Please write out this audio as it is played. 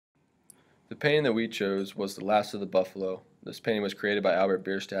The painting that we chose was The Last of the Buffalo. This painting was created by Albert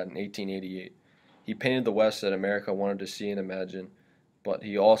Bierstadt in 1888. He painted the West that America wanted to see and imagine, but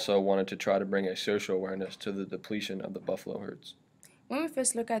he also wanted to try to bring a social awareness to the depletion of the buffalo herds. When we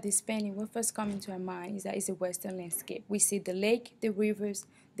first look at this painting, what first comes into our mind is that it's a western landscape. We see the lake, the rivers,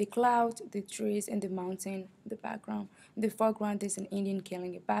 the clouds, the trees, and the mountain in the background. In the foreground, there's an Indian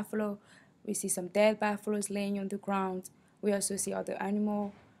killing a buffalo. We see some dead buffaloes laying on the ground. We also see other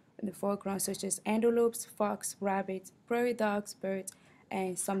animals in the foreground, such as antelopes, fox, rabbits, prairie dogs, birds,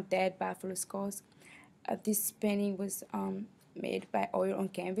 and some dead buffalo skulls. This painting was made by oil on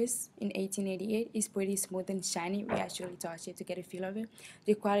canvas in 1888. It's pretty smooth and shiny. We actually touch it to get a feel of it.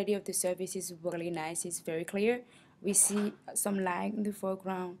 The quality of the surface is really nice. It's very clear. We see some light in the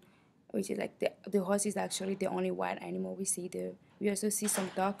foreground, which is like the horse is actually the only white animal we see there. We also see some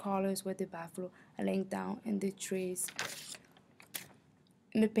dark colors where the buffalo are laying down in the trees.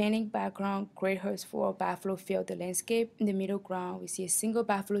 In the painting background, great herds for buffalo fill the landscape. In the middle ground, we see a single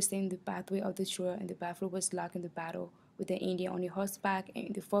buffalo staying in the pathway of the trail, and the buffalo was locked in the battle with the Indian on a horseback. And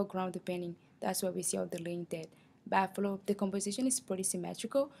in the foreground of the painting, that's where we see all the laying dead buffalo. The composition is pretty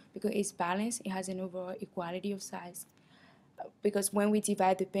symmetrical because it's balanced. It has an overall equality of size. Because when we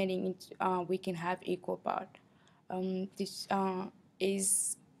divide the painting, we can have equal part. This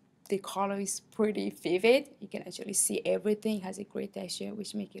is the color is pretty vivid. You can actually see everything. It has a great texture,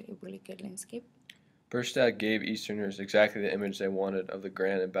 which makes it a really good landscape. Bierstadt gave Easterners exactly the image they wanted of the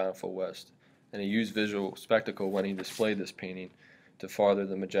grand and bountiful West, and he used visual spectacle when he displayed this painting to farther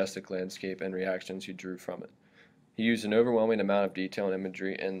the majestic landscape and reactions he drew from it. He used an overwhelming amount of detail and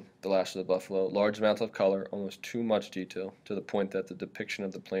imagery in The Last of the Buffalo, large amounts of color, almost too much detail, to the point that the depiction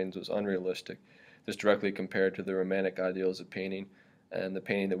of the plains was unrealistic. This directly compared to the romantic ideals of painting, and the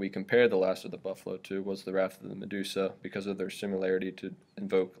painting that we compared The Last of the Buffalo to was The Wrath of the Medusa because of their similarity to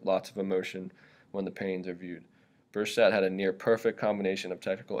invoke lots of emotion when the paintings are viewed. Bierstadt had a near perfect combination of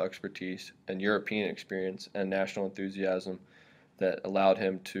technical expertise and European experience and national enthusiasm that allowed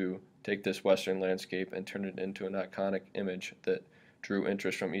him to take this western landscape and turn it into an iconic image that drew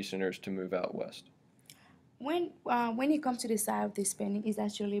interest from Easterners to move out west. When you come to the side of this painting, it's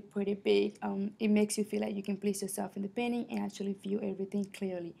actually pretty big. It makes you feel like you can place yourself in the painting and actually view everything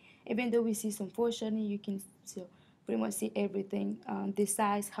clearly. Even though we see some foreshadowing, you can still pretty much see everything. The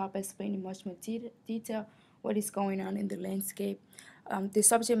size help explain in much more detail what is going on in the landscape. The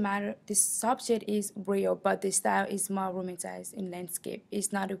subject is real, but the style is more romanticized in landscape.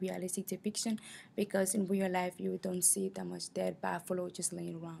 It's not a realistic depiction because in real life you don't see that much dead buffalo just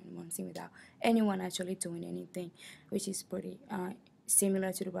laying around in one scene without anyone actually doing anything, which is pretty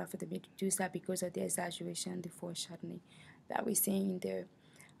similar to the Wrath of the Medusa because of the exaggeration, the foreshadowing that we're seeing in there.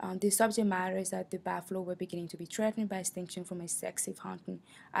 The subject matter is that the buffalo were beginning to be threatened by extinction from excessive hunting.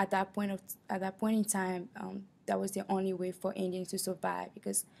 At that point in time, that was the only way for Indians to survive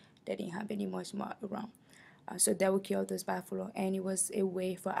because they didn't have any much more around. So they would kill those buffalo, and it was a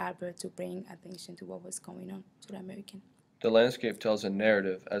way for Albert to bring attention to what was going on to the American. The landscape tells a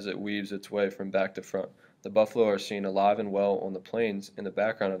narrative as it weaves its way from back to front. The buffalo are seen alive and well on the plains in the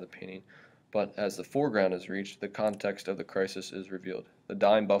background of the painting, but as the foreground is reached, the context of the crisis is revealed. The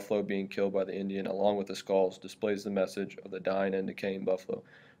dying buffalo being killed by the Indian, along with the skulls, displays the message of the dying and decaying buffalo.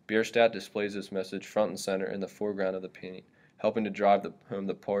 Bierstadt displays this message front and center in the foreground of the painting, helping to drive home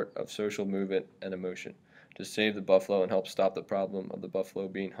the part of social movement and emotion, to save the buffalo and help stop the problem of the buffalo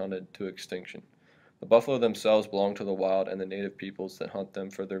being hunted to extinction. The buffalo themselves belong to the wild and the native peoples that hunt them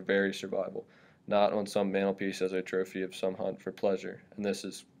for their very survival, not on some mantelpiece as a trophy of some hunt for pleasure, and this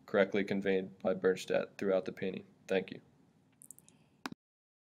is correctly conveyed by Bierstadt throughout the painting. Thank you.